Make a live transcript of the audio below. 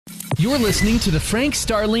You're listening to the Frank,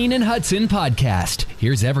 Starlene, and Hudson podcast.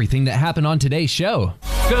 Here's everything that happened on today's show.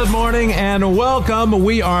 Good morning and welcome.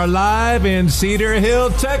 We are live in Cedar Hill,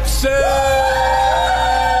 Texas.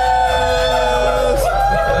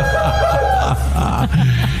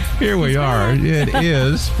 Here we are. It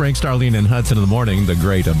is Frank, Starlene, and Hudson in the morning, the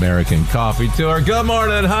Great American Coffee Tour. Good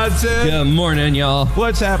morning, Hudson. Good morning, y'all.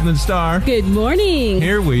 What's happening, Star? Good morning.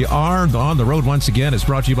 Here we are on the road once again. It's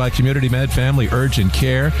brought to you by Community Med Family Urgent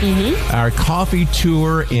Care. Our coffee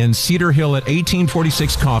tour in Cedar Hill at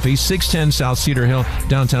 1846 Coffee, 610 South Cedar Hill,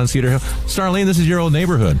 downtown Cedar Hill. Starlene, this is your old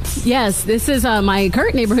neighborhood. Yes, this is my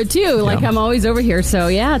current neighborhood, too. Like, I'm always over here. So,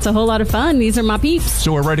 yeah, it's a whole lot of fun. These are my peeps.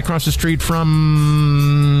 So we're right across the street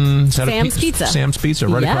from... Sam's Pizza. Sam's Pizza,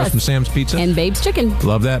 right across from Sam's Pizza. And Babe's Chicken.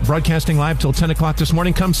 Love that. Broadcasting live till 10 o'clock this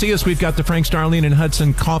morning. Come see us. We've got the Frank, Starlene, and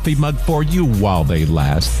Hudson coffee mug for you while they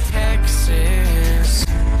last. Texas,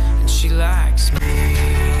 and she likes me.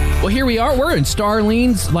 Well, here we are. We're in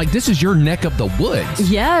Starlene's, this is your neck of the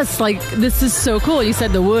woods. Yes, this is so cool. You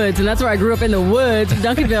said the woods, and that's where I grew up, in the woods,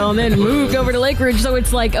 Duncanville, and then moved over to Lake Ridge. So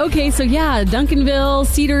it's Duncanville,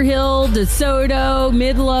 Cedar Hill, DeSoto,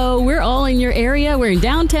 Midlow. We're all in your area. We're in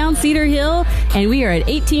downtown Cedar Hill, and we are at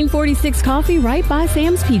 1846 Coffee right by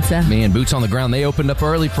Sam's Pizza. Man, boots on the ground. They opened up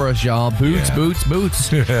early for us, y'all. Boots.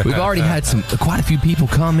 We've already had quite a few people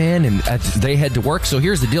come in, and they head to work. So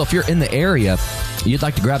here's the deal. If you're in the area, you'd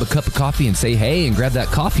like to grab a cup of coffee and say hey and grab that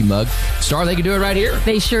coffee mug, Star, they can do it right here.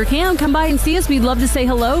 They sure can. Come by and see us. We'd love to say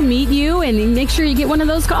hello, meet you, and make sure you get one of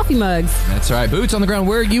those coffee mugs. That's right. Boots on the ground.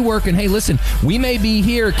 Where are you working? Hey, listen, we may be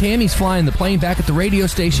here. Cammie's flying the plane back at the radio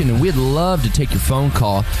station, and we'd love to take your phone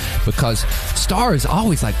call because Star is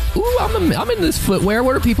always like, ooh, I'm in this footwear.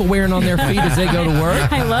 What are people wearing on their feet as they go to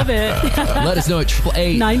work? I love it. Let us know at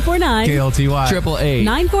 888-949 KLTY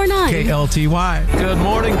 888-949 KLTY. Good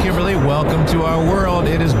morning, Kimberly. Welcome to our world.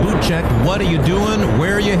 It is Boot Check. What are you doing?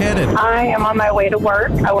 Where are you headed? I am on my way to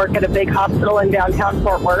work. I work at a big hospital in downtown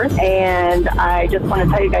Fort Worth, and I just want to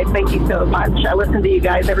tell you guys thank you so much. I listen to you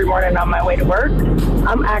guys every morning on my way to work.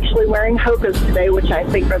 I'm actually wearing Hoka's today, which I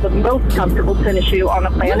think are the most comfortable tennis shoe on the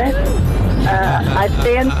planet. I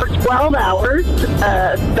stand for 12 hours,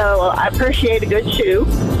 so I appreciate a good shoe.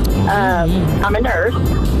 I'm a nurse.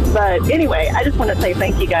 But anyway, I just want to say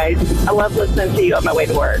thank you guys. I love listening to you on my way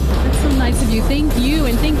to work. That's so nice of you. Thank you,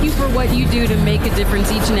 and thank you for what you do to make a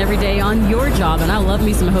difference each and every day on your job. And I love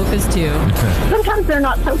me some Hoka's too. Sometimes they're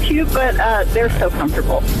not so cute, but they're so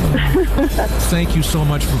comfortable. Thank you so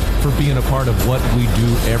much for being a part of what we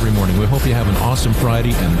do every morning. We hope you have an awesome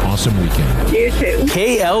Friday and an awesome weekend. You too.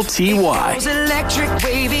 KLTY. It goes electric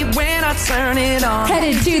wavy when I turn it on.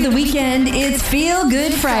 Headed to the weekend, it's Feel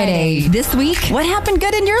Good Friday. This week, what happened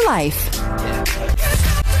good in your life?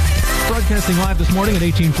 Broadcasting live this morning at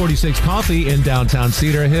 1846 Coffee in downtown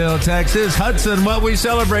Cedar Hill, Texas. Hudson, what we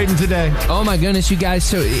celebrating today? Oh my goodness, you guys.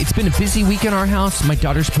 So it's been a busy week in our house. My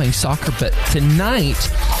daughter's playing soccer, but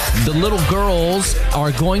tonight the little girls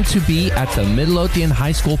are going to be at the Midlothian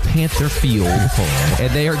High School Panther Field,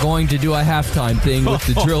 and they are going to do a halftime thing with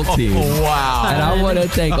the drill team. Wow. And I want to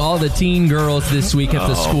thank all the teen girls this week at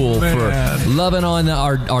the school for loving on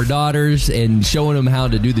our daughters and showing them how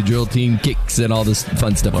to do the drill team kicks and all this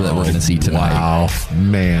fun stuff that we're going to see tonight. Wow,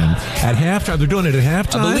 man. At halftime? They're doing it at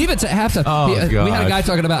halftime? I believe it's at halftime. Oh, we had a guy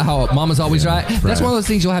talking about how Mama's always right. That's one of those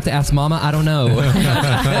things you'll have to ask Mama. I don't know.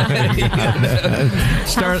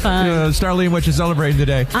 Starlene, what you celebrating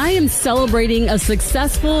today? I am celebrating a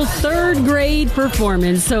successful third grade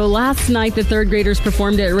performance. So last night, the third graders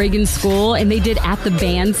performed at Reagan School, and they did At the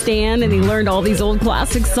Bandstand, and they learned all these old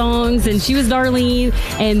classic songs. And she was Darlene,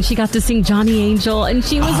 and she got to sing Johnny Angel, and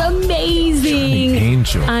she was amazing. Johnny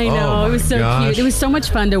Angel. I know. Oh, it was so cute. It was so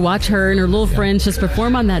much fun to watch her and her little friends just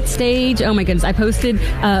perform on that stage. Oh, my goodness. I posted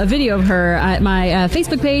a video of her at my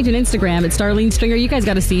Facebook page and Instagram at Starlene Stringer. You guys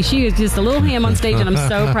got to see. She is just a little ham on stage, and I'm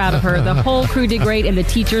so proud of her. The whole crew did great, and the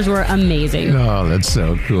teachers were amazing. Oh, that's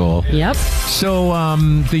so cool. Yep. So,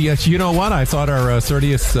 you know what? I thought our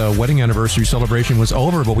 30th wedding anniversary celebration was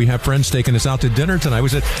over, but we have friends taking us out to dinner tonight. We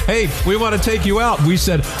said, hey, we want to take you out. We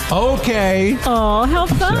said, okay. Oh, how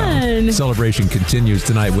fun. So, celebration continues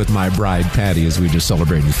tonight with my bride, Patty, as we just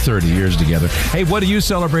celebrated 30 years together. Hey, what are you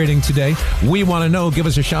celebrating today? We want to know. Give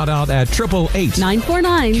us a shout out at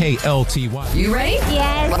 888-949 KLTY. You ready?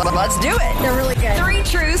 Yes. Let's do it. They're really good. 3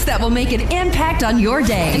 truths that will make an impact on your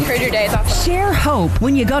day. Improve your day. It's awesome. Share hope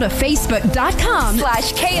when you go to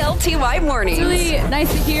Facebook.com/KLTY Mornings. It's really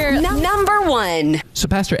nice to hear. Number 1. So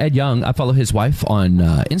Pastor Ed Young, I follow his wife on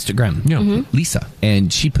Instagram, Lisa,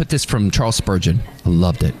 and she put this from Charles Spurgeon. I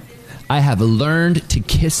loved it. I have learned to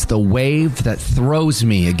kiss the wave that throws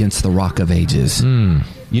me against the rock of ages.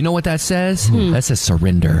 You know what that says? That says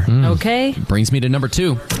surrender. Okay. Brings me to number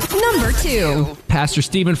 2. Number 2. Pastor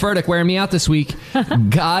Stephen Furtick wearing me out this week.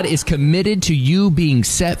 God is committed to you being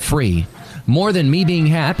set free. More than me being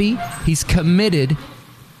happy, he's committed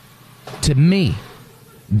to me.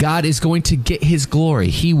 God is going to get his glory.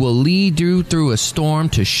 He will lead you through a storm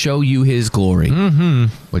to show you his glory.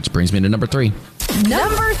 Which brings me to number 3.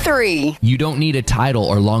 Number 3. You don't need a title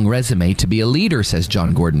or long resume to be a leader, says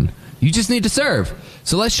John Gordon. You just need to serve.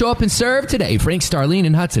 So let's show up and serve today. Frank, Starlene,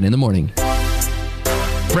 and Hudson in the morning.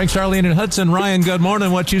 Frank, Starlene, and Hudson. Ryan, good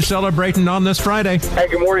morning. What you celebrating on this Friday? Hey,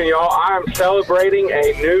 good morning, y'all. I'm celebrating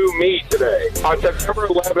a new me today. On September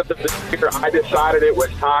 11th of this year, I decided it was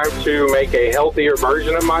time to make a healthier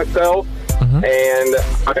version of myself. And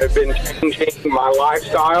I have been changing my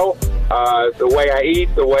lifestyle, the way I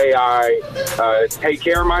eat, the way I take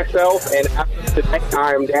care of myself. And after today,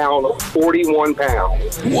 I am down 41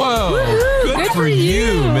 pounds. Whoa. Good for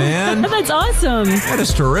you, man. That's awesome. That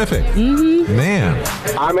is terrific. Man.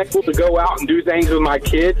 I'm able to go out and do things with my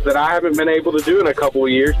kids that I haven't been able to do in a couple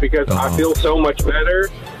of years because I feel so much better.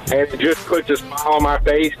 And it just puts a smile on my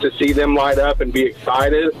face to see them light up and be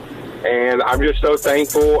excited. And I'm just so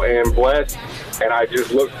thankful and blessed. And I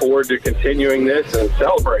just look forward to continuing this and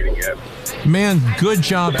celebrating it. Man, good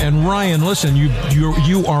job. And Ryan, listen,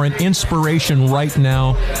 you are an inspiration right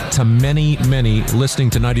now to many listening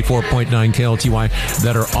to 94.9 KLTY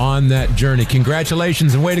that are on that journey.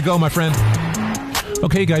 Congratulations and way to go, my friend.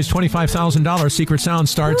 Okay, guys, $25,000 Secret Sound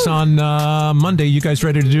starts on Monday. You guys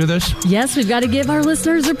ready to do this? Yes, we've got to give our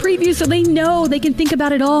listeners a preview so they know they can think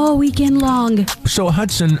about it all weekend long. So,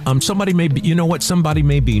 Hudson, somebody may be, somebody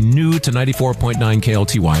may be new to 94.9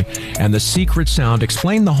 KLTY and the Secret Sound.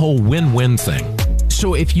 Explain the whole win-win thing.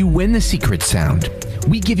 So if you win the Secret Sound,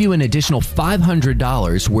 we give you an additional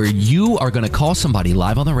 $500 where you are going to call somebody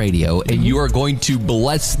live on the radio and you are going to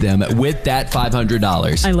bless them with that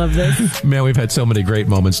 $500. I love this. Man, we've had so many great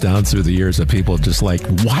moments down through the years of people just like,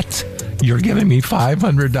 what? You're giving me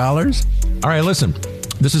 $500? All right, listen.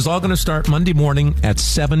 This is all going to start Monday morning at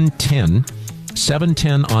 7:10.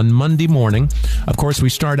 7:10 on Monday morning. Of course, we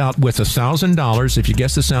start out with $1,000. If you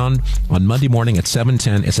guess the sound on Monday morning at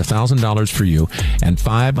 7:10, it's $1,000 for you and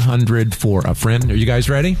 $500 for a friend. Are you guys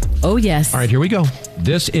ready? Oh, yes. All right, here we go.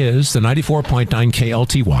 This is the 94.9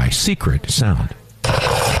 KLTY Secret Sound.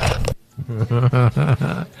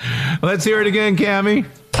 Let's hear it again, Cammie.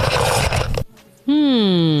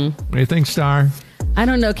 What do you think, Star? I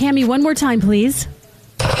don't know. Cammie, one more time, please.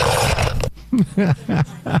 All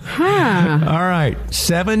right,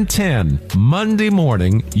 7:10 Monday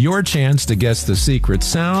morning, your chance to guess the secret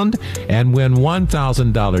sound and win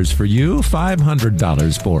 $1,000 for you,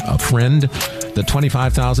 $500 for a friend. The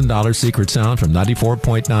 $25,000 secret sound from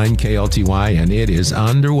 94.9 KLTY, and it is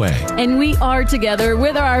underway. And we are together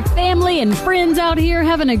with our family and friends out here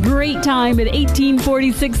having a great time at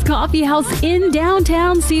 1846 Coffee House in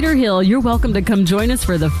downtown Cedar Hill. You're welcome to come join us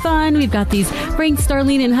for the fun. We've got these Frank,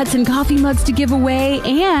 Starlene, and Hudson coffee mugs to give away,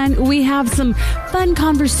 and we have some fun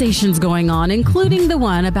conversations going on, including the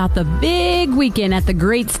one about the big weekend at the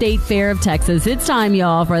Great State Fair of Texas. It's time,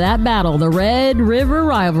 y'all, for that battle, the Red River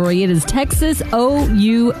Rivalry. It is Texas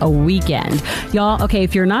OU a weekend. Y'all, okay,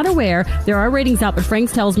 if you're not aware, there are ratings out, but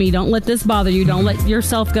Frank tells me don't let this bother you. Don't let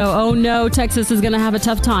yourself go, oh no, Texas is going to have a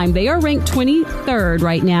tough time. They are ranked 23rd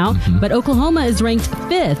right now, but Oklahoma is ranked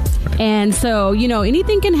 5th. And so,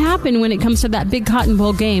 anything can happen when it comes to that big Cotton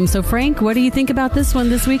Bowl game. So, Frank, what do you think about this one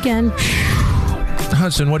this weekend?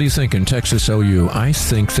 Hudson, what do you think in Texas OU? I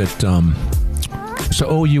think that,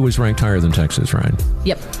 so OU is ranked higher than Texas, right?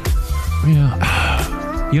 Yep.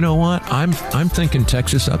 Yeah. You know what? I'm thinking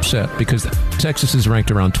Texas upset because Texas is ranked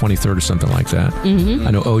around 23rd or something like that. I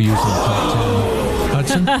know OU's in the top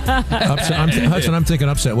 10. Hudson? Hudson, I'm thinking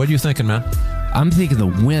upset. What are you thinking, man? I'm thinking the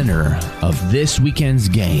winner of this weekend's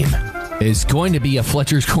game is going to be a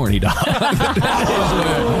Fletcher's Corny Dog.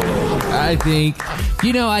 I think,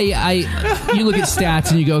 you look at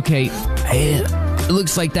stats and you go, okay, it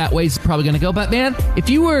looks like that way's probably going to go. But man, if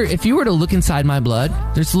you were to look inside my blood,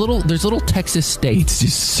 there's little Texas states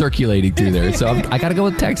just circulating through there. So I got to go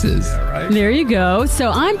with Texas. There you go.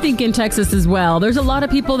 So I'm thinking Texas as well. There's a lot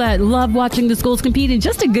of people that love watching the schools compete, and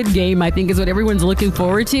just a good game, I think, is what everyone's looking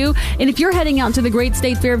forward to. And if you're heading out to the Great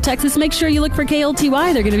State Fair of Texas, make sure you look for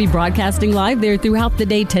KLTY. They're going to be broadcasting live there throughout the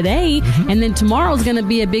day today. And then tomorrow's going to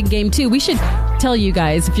be a big game, too. We should tell you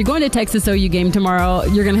guys, if you're going to Texas OU game tomorrow,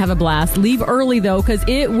 you're going to have a blast. Leave early, though, because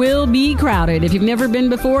it will be crowded. If you've never been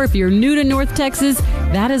before, if you're new to North Texas,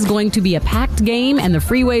 that is going to be a packed game, and the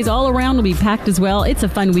freeways all around will be packed as well. It's a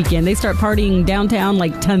fun weekend. They start partying downtown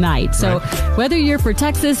like tonight. So whether you're for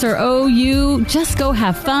Texas or OU, just go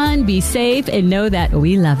have fun, be safe, and know that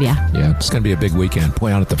we love you. Yeah, it's going to be a big weekend.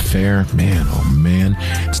 Boy, out at the fair, man, oh man.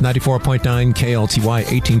 It's 94.9 KLTY,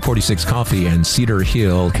 1846 Coffee and Cedar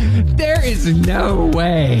Hill. There is no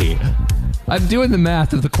way. I'm doing the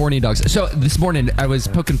math of the corny dogs. So this morning, I was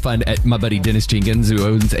poking fun at my buddy Dennis Jenkins, who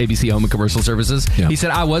owns ABC Home and Commercial Services. Yeah. He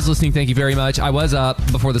said, I was listening, thank you very much. I was up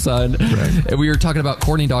before the sun. Right. And we were talking about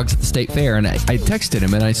corny dogs at the state fair. And I texted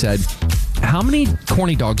him and I said, how many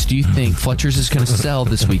corny dogs do you think Fletcher's is going to sell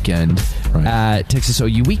this weekend at Texas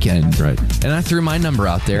OU weekend? Right. And I threw my number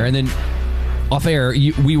out there. And then off air,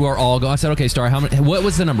 we were all going. I said, okay, Star, what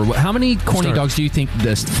was the number? How many corny dogs do you think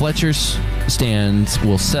the Fletcher's stands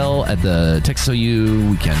will sell at the Texas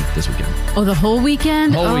OU weekend this weekend? Oh, the whole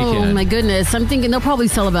weekend? Oh, my goodness. I'm thinking they'll probably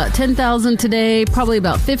sell about 10,000 today, probably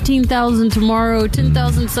about 15,000 tomorrow,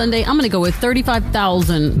 10,000 Sunday. I'm going to go with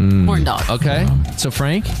 35,000 corn dogs. Okay. So,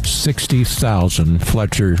 Frank? 60,000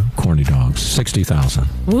 Fletcher corny dogs. 60,000.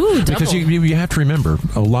 Ooh, double. Because you have to remember,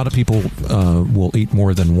 a lot of people will eat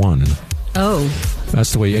more than one. Oh.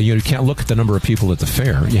 That's the way. You can't look at the number of people at the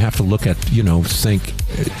fair. You have to look at, think,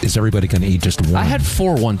 is everybody going to eat just one? I had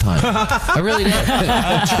 4 one time. I really did.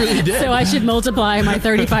 I truly did. So I should multiply my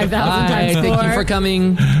 35,000 times 4. Thank you for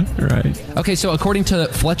coming. Right. Okay, so according to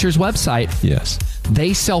Fletcher's website, yes,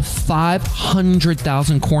 they sell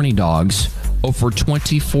 500,000 corny dogs over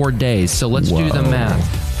 24 days. So let's do the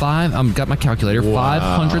math. I've got my calculator.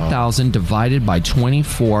 500,000 divided by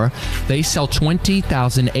 24. They sell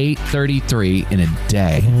 20,833 in a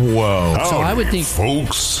day. Whoa! So I would think,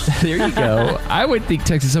 folks. There you go. I would think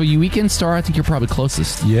Texas OU weekend, Star. I think you're probably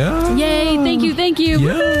closest. Yeah. Yay! Thank you.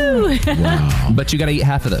 Yeah. Woo! Wow. But you got to eat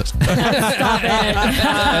half of those. Stop it!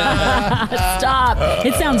 Stop!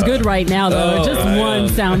 It sounds good right now, though. Just one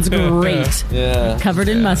sounds great. Yeah. Covered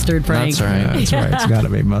in mustard, Frank. That's right. That's right. It's got to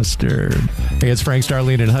be mustard. Hey, it's Frank,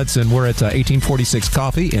 Starlene, and Hudson. We're at 1846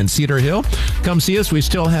 Coffee in Cedar Hill. Come see us. We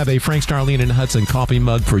still have a Frank, Starlene, and Hudson coffee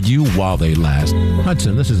mug for you while they last.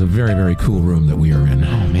 Hudson, this is a very, very cool room that we are in.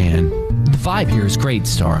 Oh, man. The vibe here is great,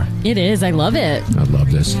 Star. It is. I love it. I love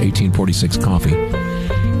this. 1846 Coffee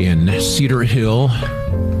in Cedar Hill.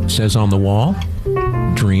 Says on the wall,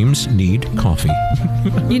 dreams need coffee.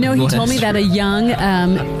 He told me that a young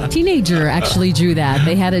teenager actually drew that.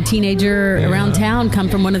 They had a teenager around town come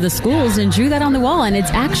from one of the schools and drew that on the wall, and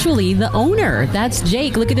it's actually the owner. That's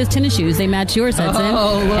Jake. Look at his tennis shoes. They match yours, Hudson.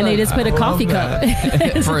 And they just put a coffee cup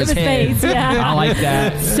for his head. face. Yeah. I like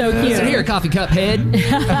that. So cute. So here, coffee cup head.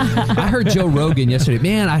 I heard Joe Rogan yesterday.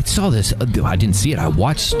 Man, I saw this. I didn't see it. I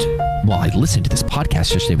listened to this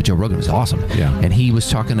podcast yesterday with Joe Rogan. It was awesome. Yeah. And he was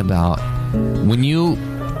talking about when you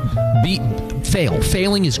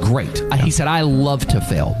failing is great. He said, I love to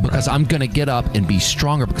fail because I'm going to get up and be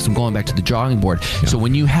stronger because I'm going back to the drawing board. Yeah. So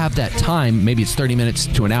when you have that time, maybe it's 30 minutes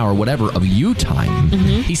to an hour, whatever, of you time,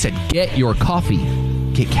 he said, get your coffee,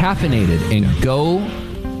 get caffeinated, and go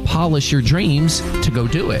polish your dreams to go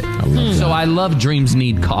do it. I love dreams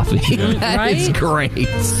need coffee. That is great.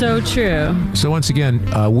 So true. So once again,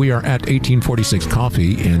 we are at 1846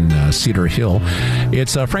 Coffee in Cedar Hill.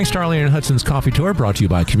 It's Frank, Starlene, and Hudson's Coffee Tour, brought to you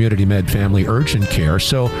by Community Med Family Urgent Care.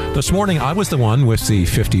 So this morning, I was the one with the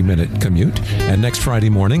 50-minute commute, and next Friday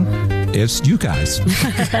morning, it's you guys.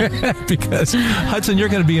 Because, Hudson, you're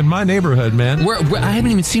going to be in my neighborhood, man. I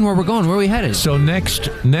haven't even seen where we're going. Where are we headed? So next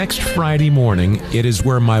Friday morning, it is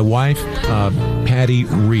where my wife, Patty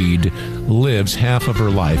Reed, lives half of her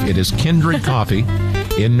life. It is Kindred Coffee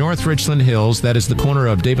in North Richland Hills. That is the corner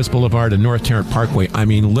of Davis Boulevard and North Tarrant Parkway. I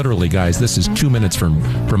mean, literally, guys, this is 2 minutes from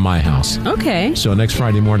my house. Okay. So next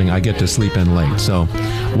Friday morning, I get to sleep in late. So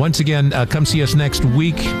once again, come see us next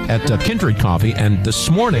week at Kindred Coffee. And this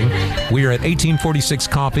morning, we are at 1846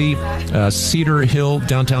 Coffee, Cedar Hill,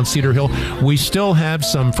 downtown Cedar Hill. We still have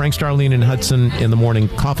some Frank, Starlene, and Hudson in the morning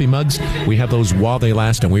coffee mugs. We have those while they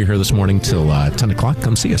last, and we're here this morning till 10 o'clock.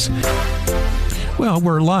 Come see us. Well,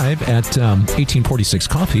 we're live at 1846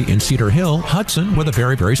 Coffee in Cedar Hill. Hudson with a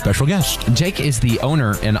very, very special guest. Jake is the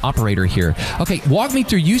owner and operator here. Okay, walk me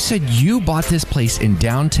through. You said you bought this place in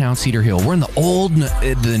downtown Cedar Hill. We're in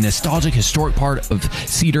the nostalgic, historic part of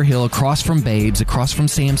Cedar Hill, across from Babe's, across from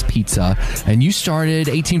Sam's Pizza, and you started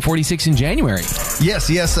 1846 in January.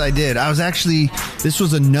 Yes, I did. This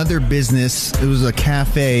was another business. It was a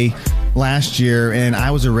cafe last year, and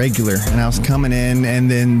I was a regular, and I was coming in,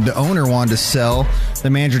 and then the owner wanted to sell. The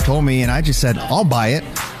manager told me, and I just said, I'll buy it.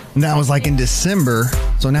 And that was like in December.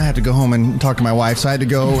 So now I have to go home and talk to my wife. So I had to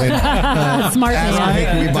go and Smart ask her, man. hey,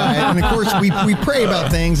 can we buy it? And of course, we pray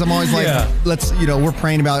about things. I'm always like, let's, we're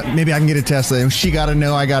praying about maybe I can get a Tesla. And she got a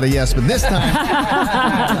no, I got a yes. But this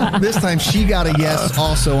time she got a yes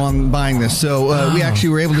also on buying this. So we actually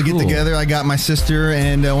were able to get together. I got my sister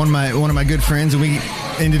and one of my good friends, and we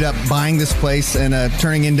ended up buying this place and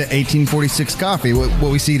turning into 1846 Coffee,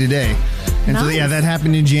 what we see today. And so, that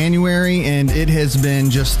happened in January, and it has been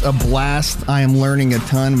just a blast. I am learning a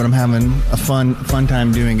ton, but I'm having a fun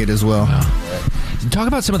time doing it as well. Talk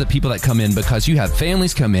about some of the people that come in, because you have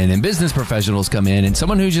families come in and business professionals come in and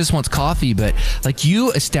someone who just wants coffee, but like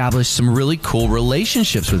you establish some really cool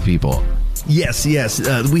relationships with people. Yes.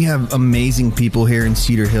 We have amazing people here in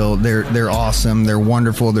Cedar Hill. They're awesome. They're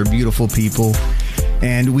wonderful. They're beautiful people.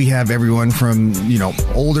 And we have everyone from,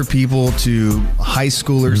 older people to high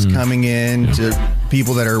schoolers coming in to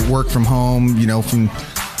people that are work from home, from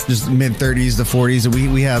just mid-30s to 40s.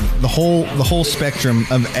 We have the whole spectrum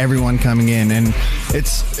of everyone coming in, and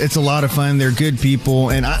it's a lot of fun. They're good people,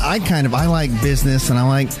 and I like business, and I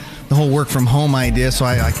like the whole work from home idea, so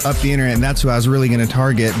I up the internet, and that's who I was really going to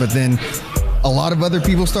target. But then a lot of other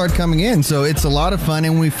people started coming in, so it's a lot of fun.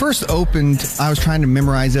 And when we first opened, I was trying to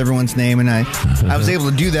memorize everyone's name, and I was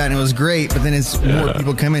able to do that, and it was great. But then as more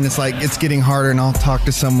people come in, it's like it's getting harder, and I'll talk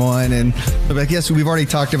to someone, and they're like, yes, we've already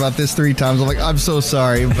talked about this 3 times. I'm like, I'm so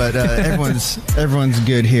sorry, but everyone's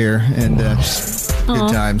good here, and good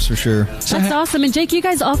times for sure. That's awesome. And Jake, you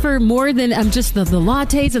guys offer more than just the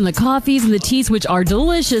lattes and the coffees and the teas, which are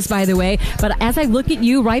delicious, by the way. But as I look at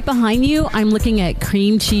you right behind you, I'm looking at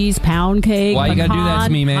cream cheese, pound cake. Why you gotta do that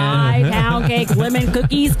to me, man? Pie, pound cake, lemon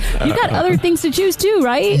cookies. You got other things to choose too,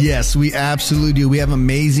 right? Yes, we absolutely do. We have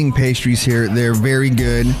amazing pastries here. They're very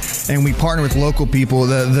good, and we partner with local people.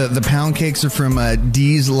 The pound cakes are from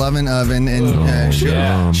Dee's Lovin' Oven,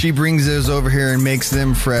 and she brings those over here and makes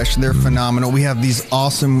them fresh. They're phenomenal. We have these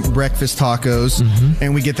awesome breakfast tacos,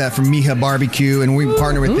 and we get that from Mija Barbecue, and we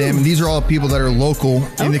partner with them. And these are all people that are local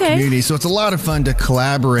in the community, so it's a lot of fun to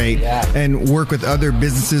collaborate and work with other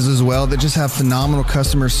businesses as well that just have phenomenal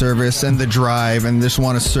customer service and the drive, and just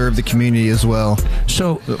want to serve the community as well.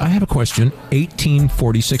 So I have a question.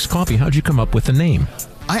 1846 Coffee. How'd you come up with the name?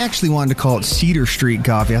 I actually wanted to call it Cedar Street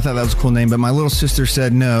Coffee. I thought that was a cool name, but my little sister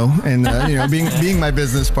said no. And being my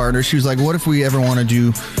business partner, she was like, "What if we ever want to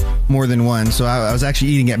do more than one?" So I was actually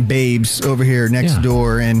eating at Babe's over here next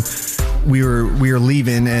door, and we were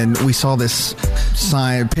leaving, and we saw this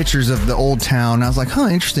sign, pictures of the old town. I was like, "Huh,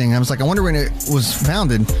 interesting." I was like, "I wonder when it was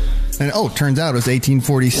founded." And turns out it was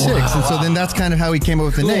 1846. Wow. And so then that's kind of how we came up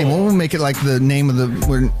with the name. Well, we'll make it like the name of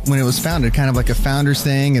when it was founded, kind of like a founder's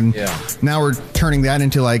thing. And now we're turning that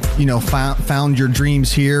into like, found your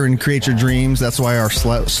dreams here and create your dreams. That's why our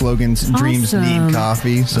slogan's Dreams Need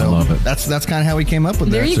Coffee. So I love it. That's kind of how we came up with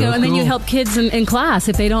that. There you go. And then you help kids in class.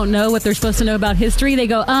 If they don't know what they're supposed to know about history, they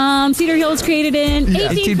go, Cedar Hill was created in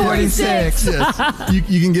 1846. Yes.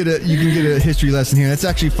 you can get a history lesson here. That's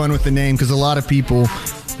actually fun with the name, because a lot of people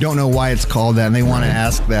don't know why it's called that, and they want to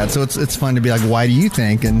ask that. So it's fun to be like, why do you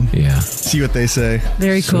think? And see what they say.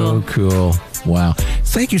 Very cool. So cool. Wow.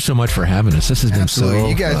 Thank you so much for having us. This has been so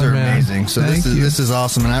You guys are amazing. So this is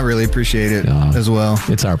awesome, and I really appreciate it as well.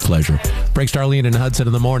 It's our pleasure. Frank, Starlene, and Hudson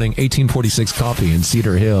in the morning, 1846 Coffee in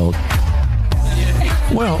Cedar Hill.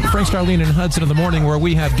 Well, Frank, Starlene, and Hudson in the morning, where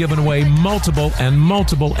we have given away multiple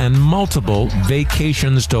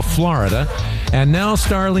vacations to Florida. And now,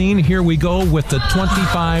 Starlene, here we go with the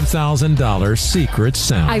 $25,000 secret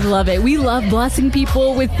sound. I love it. We love blessing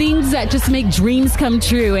people with things that just make dreams come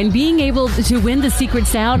true. And being able to win the secret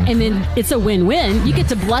sound, and then it's a win-win. You get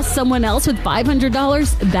to bless someone else with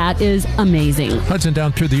 $500. That is amazing. Hudson,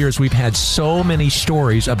 down through the years, we've had so many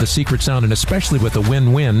stories of the secret sound, and especially with the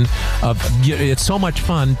win-win it's so much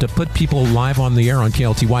fun to put people live on the air on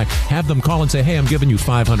KLTY, have them call and say, hey, I'm giving you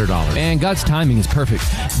 $500. And God's timing is perfect.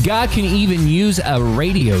 God can even use a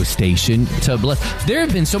radio station to bless. There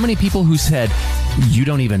have been so many people who said, you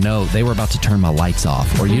don't even know, they were about to turn my lights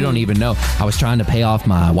off, or you don't even know, I was trying to pay off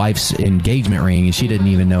my wife's engagement ring and she didn't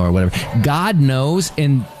even know, or whatever. God knows,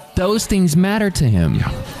 and those things matter to him.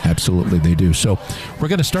 Yeah, absolutely they do. So we're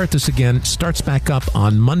going to start this again. Starts back up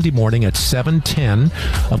on Monday morning at 7:10.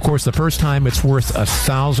 Of course, the first time it's worth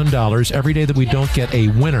 $1,000. Every day that we don't get a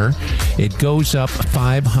winner, it goes up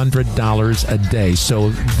 $500 a day. So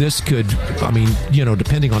this could,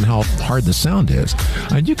 depending on how hard the sound is,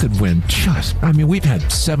 you could win we've had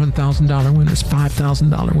 $7,000 winners,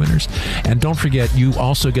 $5,000 winners. And don't forget, you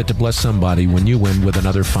also get to bless somebody when you win with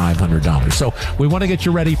another $500. So we want to get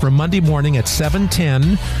you ready for Monday morning at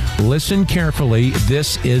 7:10. Listen carefully.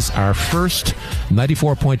 This is our first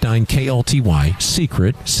 94.9 KLTY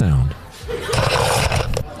secret sound.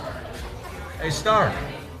 Hey, Star.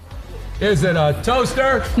 Is it a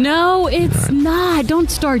toaster? No, it's not.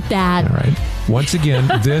 Don't start that. All right. Once again,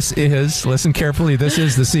 this is, listen carefully, this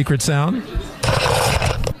is the secret sound.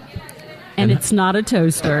 And it's not a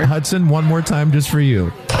toaster. Hudson, one more time just for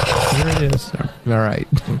you. Here it is. All right.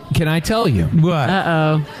 Can I tell you? What?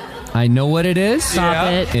 Uh-oh. I know what it is. Stop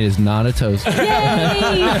it. It is not a toaster. Yay!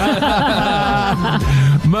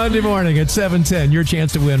 Monday morning at 7:10, your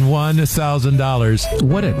chance to win $1,000.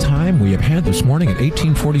 What a time we have had this morning at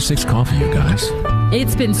 1846 Coffee, you guys.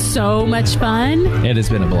 It's been so much fun. It has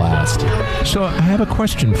been a blast. So I have a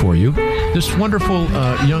question for you. This wonderful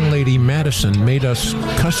young lady, Madison, made us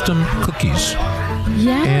custom cookies.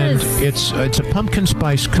 Yes. And it's a pumpkin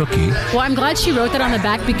spice cookie. Well, I'm glad she wrote that on the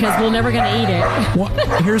back because we're never going to eat it. Well,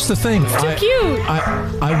 here's the thing. It's too cute.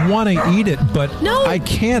 I want to eat it, but No. I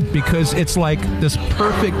can't because it's like this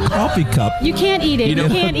perfect coffee cup. You can't eat it. You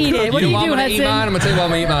can't eat it. What do you do, I'm gonna eat mine. I'm Hudson? gonna tell you why I'm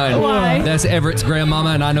gonna eat mine. Why? That's Everett's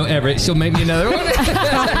grandmama, and I know Everett. She'll make me another one.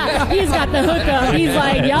 He's got the hookup. He's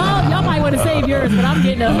like, y'all might want to save yours, but I'm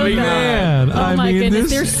getting a hookup. Man, Oh, my goodness.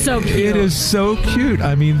 They're so cute. It is so cute.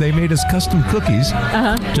 I mean, they made us custom cookies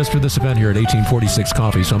just for this event here at 1846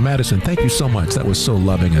 Coffee. So, Madison, thank you so much. That was so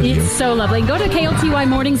loving of you. It's so lovely. Go to KLTY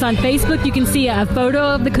Mornings on Facebook. You can see a photo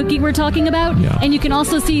of the cookie we're talking about. Yeah. And you can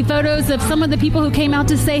also see photos of some of the people who came out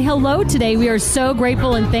to say hello today. We are so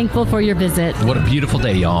grateful and thankful for your visit. What a beautiful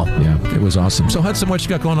day, y'all. Yeah, it was awesome. So, Hudson, what you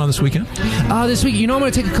got going on this weekend? This week, I'm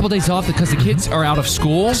gonna take a couple days off because the kids are out of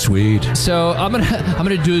school. Sweet. So I'm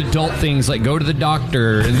gonna do adult things like go to the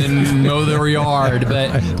doctor and then mow their yard.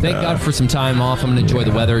 But thank God for some time off. I'm gonna enjoy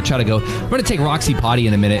the weather. I'm gonna take Roxy potty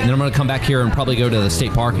in a minute, and then I'm gonna come back here and probably go to the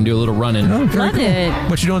state park and do a little running. Oh, very Love cool. it.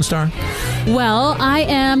 What you doing, Star? Well, I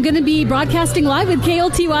am going to be broadcasting live with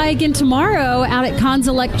KLTY again tomorrow out at Cons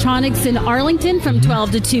Electronics in Arlington from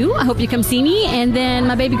 12 to 2. I hope you come see me. And then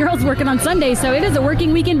my baby girl's working on Sunday, so it is a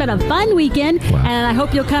working weekend, but a fun weekend. Wow. And I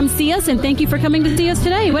hope you'll come see us, and thank you for coming to see us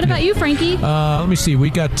today. What about you, Frankie? Let me see. We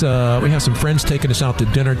have some friends taking us out to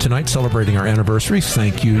dinner tonight, celebrating our anniversary.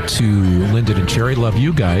 Thank you to Lyndon and Cherry. Love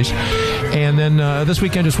you guys. And then this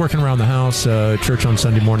weekend, just working around the house, church on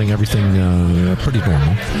Sunday morning, everything pretty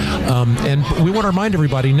normal. And we want to remind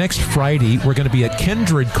everybody, next Friday, we're going to be at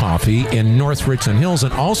Kindred Coffee in North Richland Hills.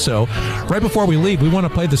 And also, right before we leave, we want to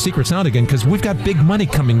play the secret sound again because we've got big money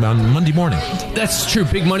coming on Monday morning. That's true.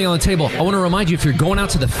 Big money on the table. I want to remind you, if you're going out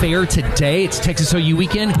to the fair today, it's Texas OU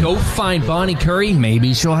weekend, go find Bonnie Curry.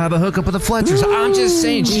 Maybe she'll have a hookup with the Fletchers. Ooh, I'm just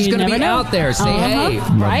saying, she's you going to be never know. out there. Say hey.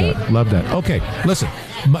 Right? Love that. Okay, listen.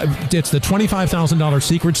 It's the $25,000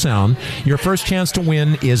 secret sound. Your first chance to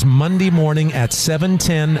win is Monday morning at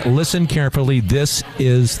 7:10. Listen carefully. This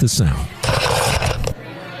is the sound.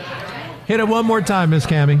 Hit it one more time, Miss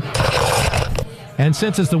Cammie. And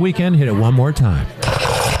since it's the weekend, hit it one more time.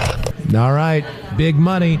 All right. Big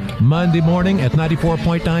money Monday morning at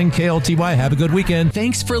 94.9 KLTY. Have a good weekend.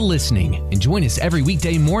 Thanks for listening, and join us every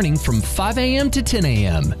weekday morning from 5 a.m. to 10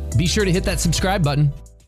 a.m. Be sure to hit that subscribe button.